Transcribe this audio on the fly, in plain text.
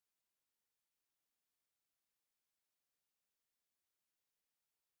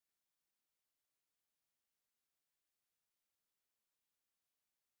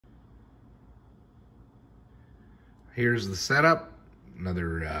here's the setup.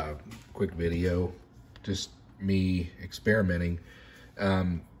 Another quick video, just me experimenting.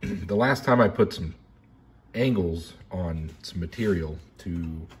 The last time I put some angles on some material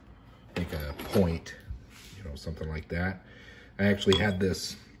to make a point, you know, something like that, I actually had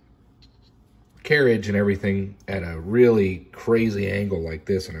this carriage and everything at a really crazy angle like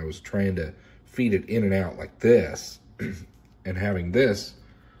this, and I was trying to feed it in and out like this and having this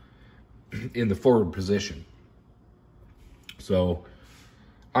in the forward position. So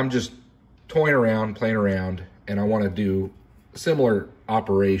I'm just toying around, playing around, and I want to do a similar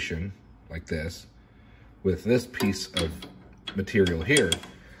operation like this with this piece of material here.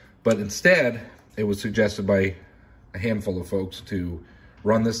 But instead, it was suggested by a handful of folks to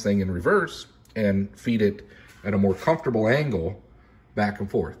run this thing in reverse and feed it at a more comfortable angle back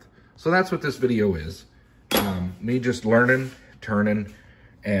and forth. So that's what this video is. Me just learning, turning,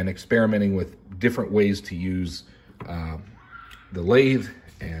 and experimenting with different ways to use the lathe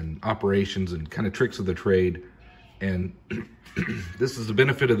and operations and kind of tricks of the trade. And this is the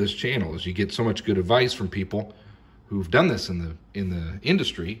benefit of this channel, is you get so much good advice from people who've done this in the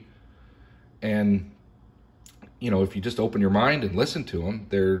industry. And you know, if you just open your mind and listen to them,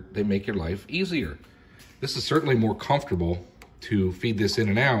 they make your life easier. This is certainly more comfortable to feed this in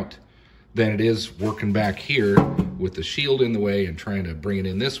and out than it is working back here with the shield in the way and trying to bring it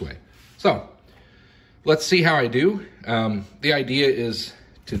in this way. So let's see how I do. The idea is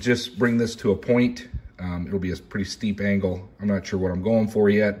to just bring this to a point. It'll be a pretty steep angle. I'm not sure what I'm going for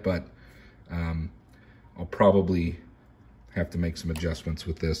yet, but I'll probably have to make some adjustments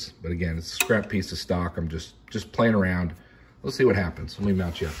with this. But again, it's a scrap piece of stock. I'm just playing around. Let's see what happens. Let me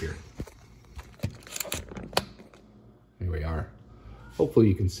mount you up here. Here we are. Hopefully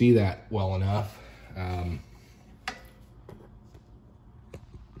you can see that well enough.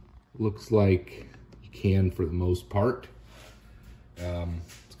 Looks like you can for the most part.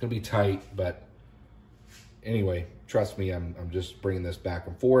 It's gonna be tight, but anyway, trust me, I'm just bringing this back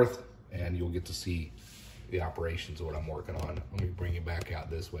and forth, and you'll get to see the operations of what I'm working on. Let me bring you back out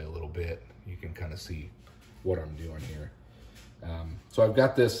this way a little bit. You can kind of see what I'm doing here. So I've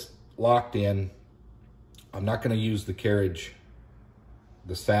got this locked in. I'm not going to use the carriage,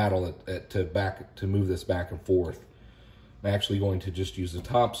 the saddle to move this back and forth. I'm actually going to just use the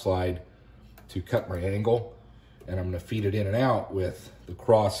top slide to cut my angle, and I'm going to feed it in and out with the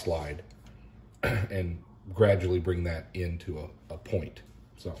cross slide and gradually bring that into a point.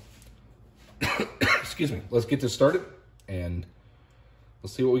 So excuse me, let's get this started and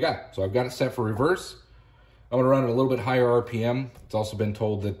let's see what we got. So I've got it set for reverse. I'm gonna run it a little bit higher RPM. It's also been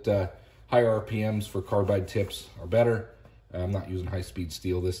told that higher RPMs for carbide tips are better. I'm not using high-speed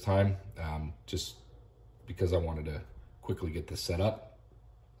steel this time, just because I wanted to quickly get this set up.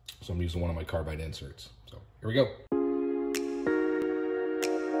 So I'm using one of my carbide inserts. So here we go.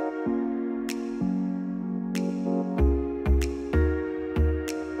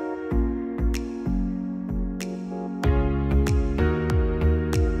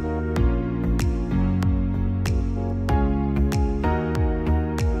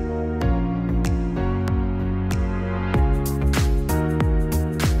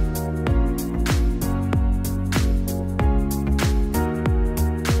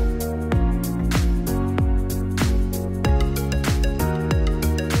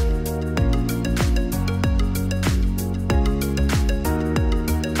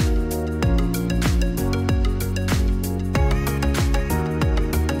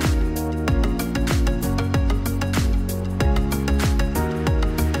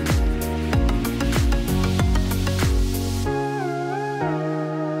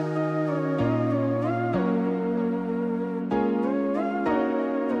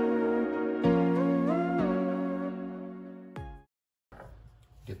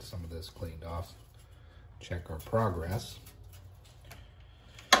 Get some of this cleaned off, check our progress.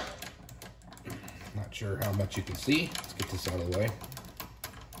 Not sure how much you can see. Let's get this out of the way.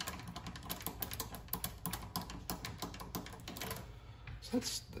 So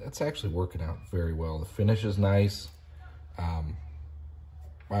that's actually working out very well. The finish is nice.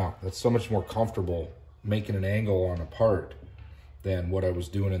 Wow, that's so much more comfortable making an angle on a part than what I was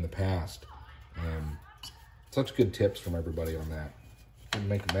doing in the past. Such good tips from everybody on that. Didn't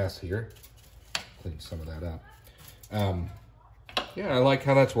make a mess here. Clean some of that up. Yeah, I like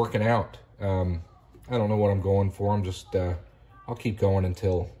how that's working out. I don't know what I'm going for. I'm just, I'll keep going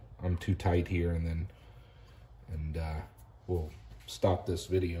until I'm too tight here, and we'll stop this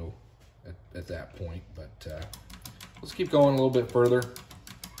video at that point. But let's keep going a little bit further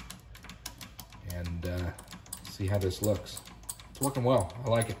and see how this looks. It's working well. I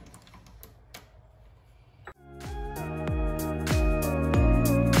like it.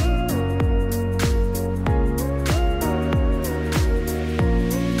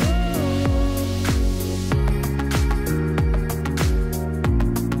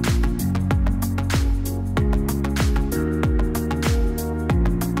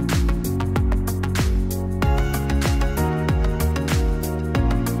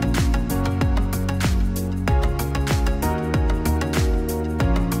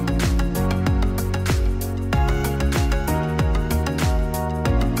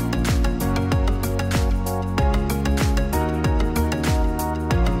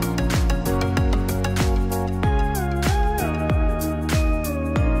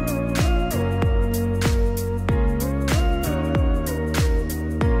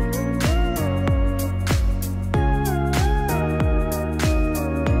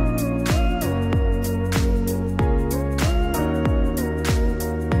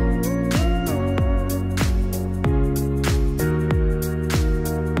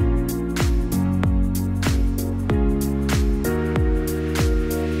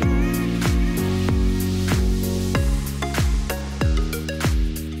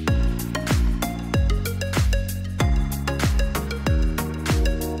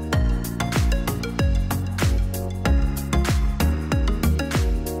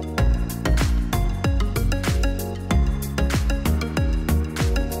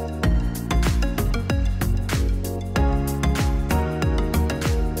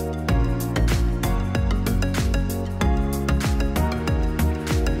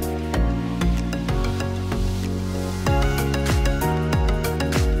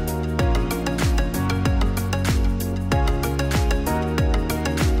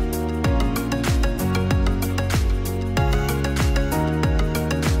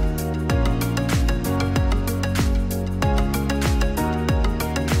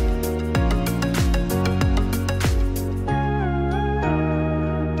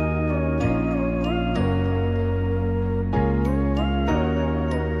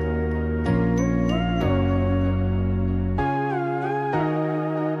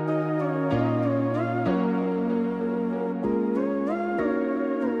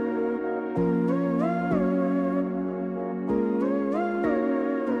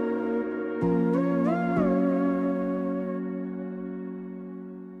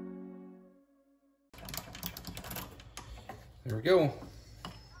 go.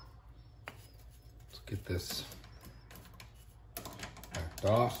 Let's get this backed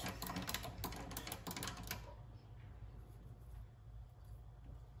off.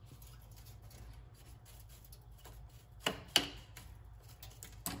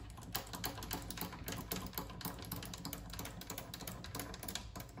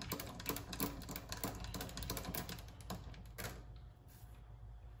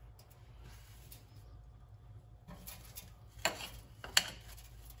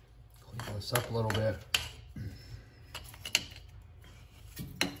 Clean this up a little bit.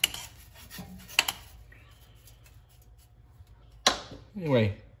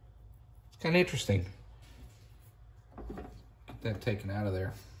 Anyway, it's kind of interesting. Get that taken out of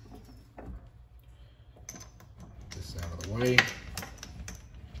there. Get this out of the way.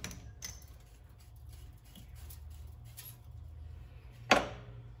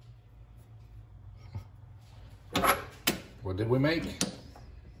 What did we make?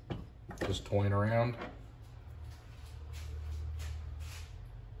 Just toying around.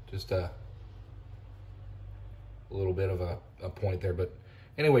 Just a little bit of a point there, but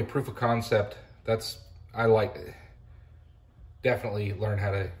anyway, proof of concept. I like, definitely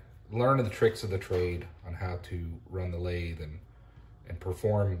learn the tricks of the trade on how to run the lathe and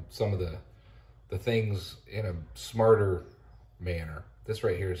perform some of the things in a smarter manner. This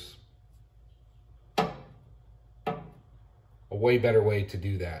right here is a way better way to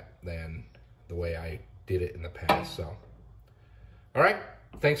do that than the way I did it in the past. So, all right,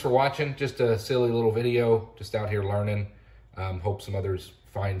 thanks for watching. Just a silly little video, just out here learning. Hope some others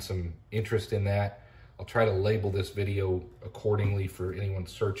find some interest in that. I'll try to label this video accordingly for anyone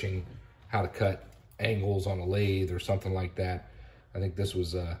searching how to cut angles on a lathe or something like that. I think this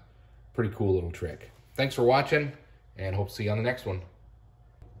was a pretty cool little trick. Thanks for watching, and hope to see you on the next one.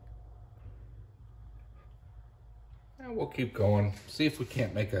 And we'll keep going, see if we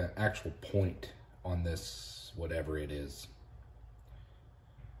can't make an actual point on this, whatever it is.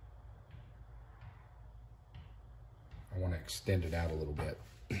 I want to extend it out a little bit.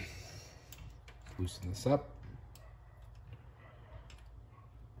 Loosen this up.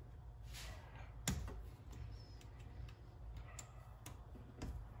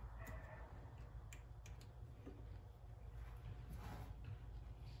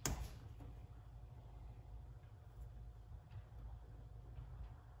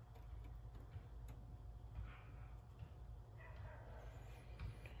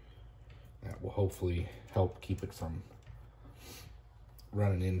 That will hopefully help keep it from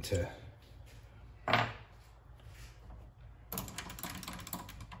running into we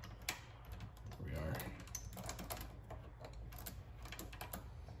are.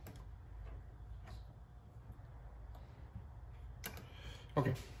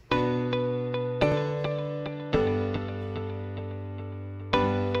 Okay.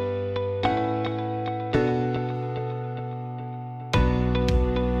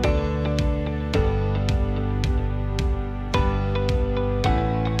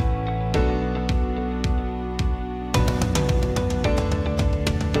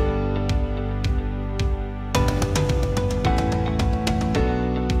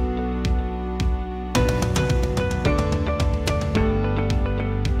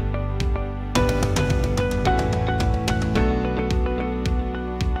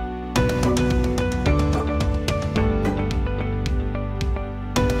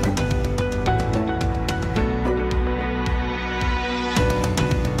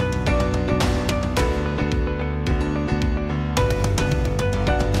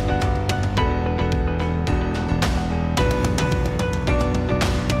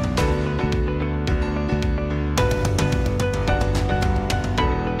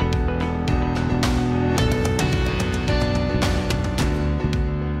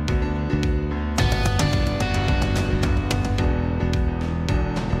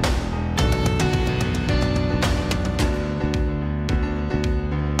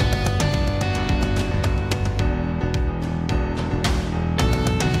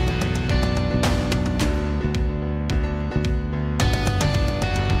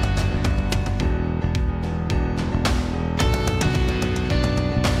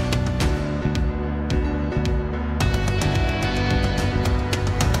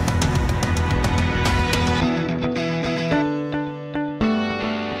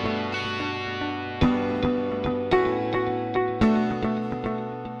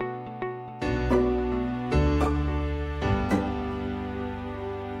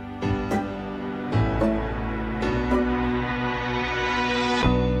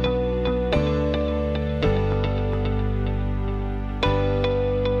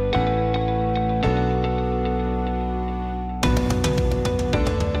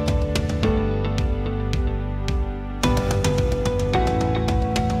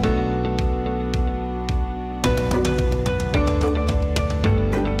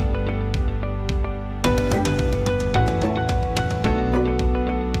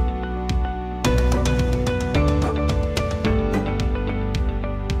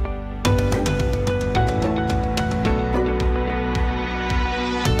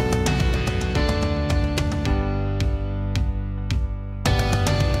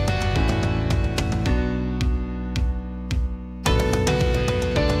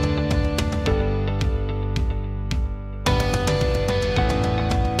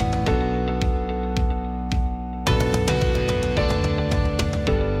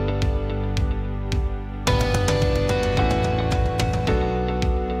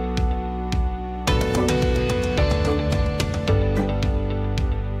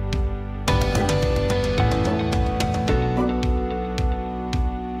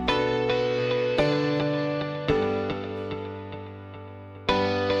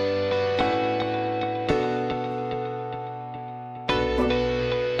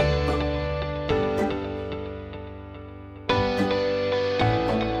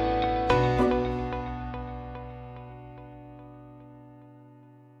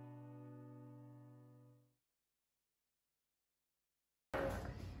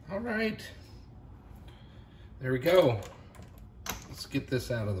 right. There we go. Let's get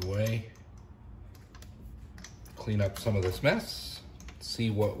this out of the way. Clean up some of this mess. See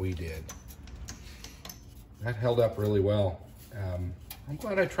what we did. That held up really well. I'm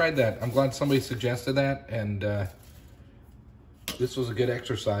glad I tried that. I'm glad somebody suggested that, and this was a good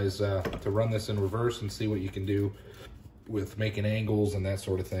exercise to run this in reverse and see what you can do with making angles and that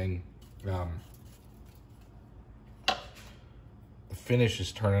sort of thing. The finish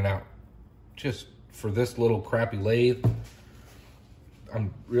is turning out just for this little crappy lathe.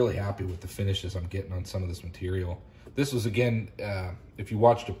 I'm really happy with the finishes I'm getting on some of this material. This was, again, if you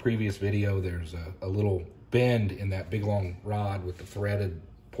watched a previous video, there's a little bend in that big long rod with the threaded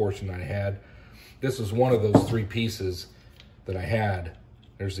portion I had. This is one of those 3 pieces that I had.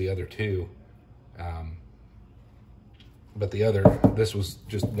 There's the other 2. But this was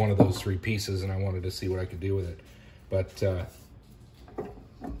just one of those 3 pieces, and I wanted to see what I could do with it. But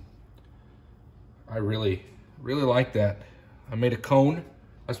I really like that. I made a cone,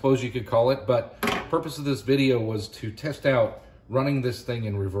 I suppose you could call it, but the purpose of this video was to test out running this thing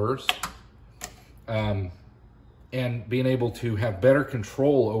in reverse and being able to have better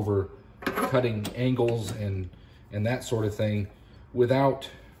control over cutting angles and that sort of thing without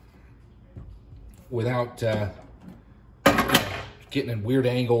getting in weird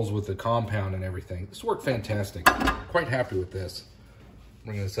angles with the compound and everything. This worked fantastic. Quite happy with this.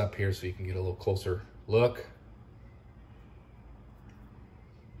 Bring this up here so you can get a little closer look.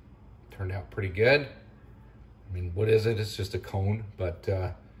 Turned out pretty good. I mean, what is it? It's just a cone, but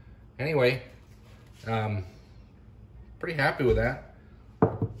anyway, pretty happy with that.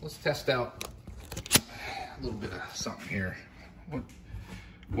 Let's test out a little bit of something here.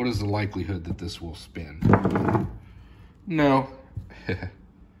 What is the likelihood that this will spin? No.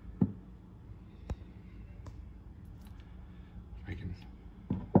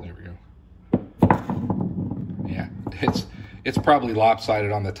 There we go. Yeah, it's probably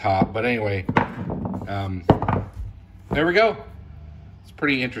lopsided on the top, but anyway, there we go. It's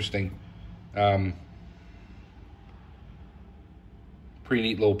pretty interesting. Pretty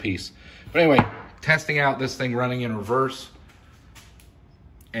neat little piece. But anyway, testing out this thing running in reverse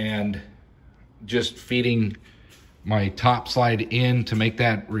and just feeding my top slide in to make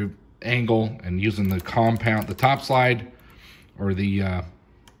that angle and using the compound, the top slide, or the,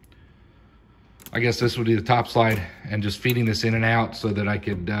 I guess this would be the top slide, and just feeding this in and out so that I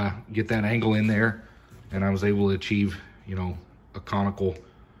could get that angle in there. And I was able to achieve, you know, a conical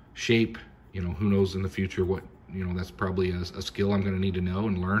shape. You know, who knows in the future what, you know, that's probably a skill I'm going to need to know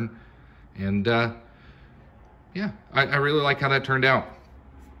and learn. And yeah, I really like how that turned out.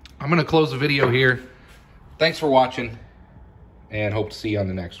 I'm going to close the video here. Thanks for watching, and hope to see you on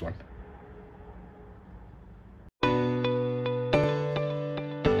the next one.